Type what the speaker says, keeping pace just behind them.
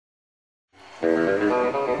Let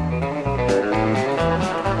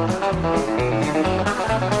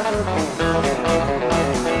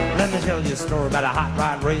me tell you a story about a hot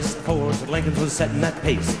rod race. The Fords and Lincolns was setting that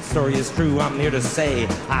pace. The story is true, I'm here to say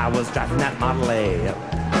I was driving that Model A.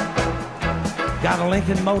 Got a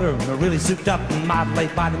Lincoln motor, really souped up, and Model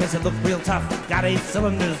 8 body makes it look real tough. Got 8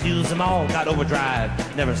 cylinders, use them all, got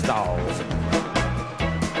overdrive, never stalls.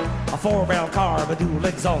 A 4-barrel car, but dual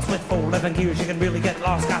exhaust with 4 11 gears, you can really get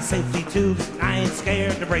lost. Got safety tubes, I ain't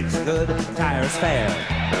scared, the brakes good, tires fair.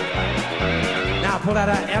 Now I pulled out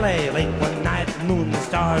of LA late one night, moon and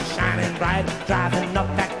stars shining bright, driving up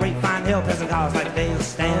that grapevine hill, passing cars like they was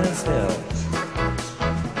standing still.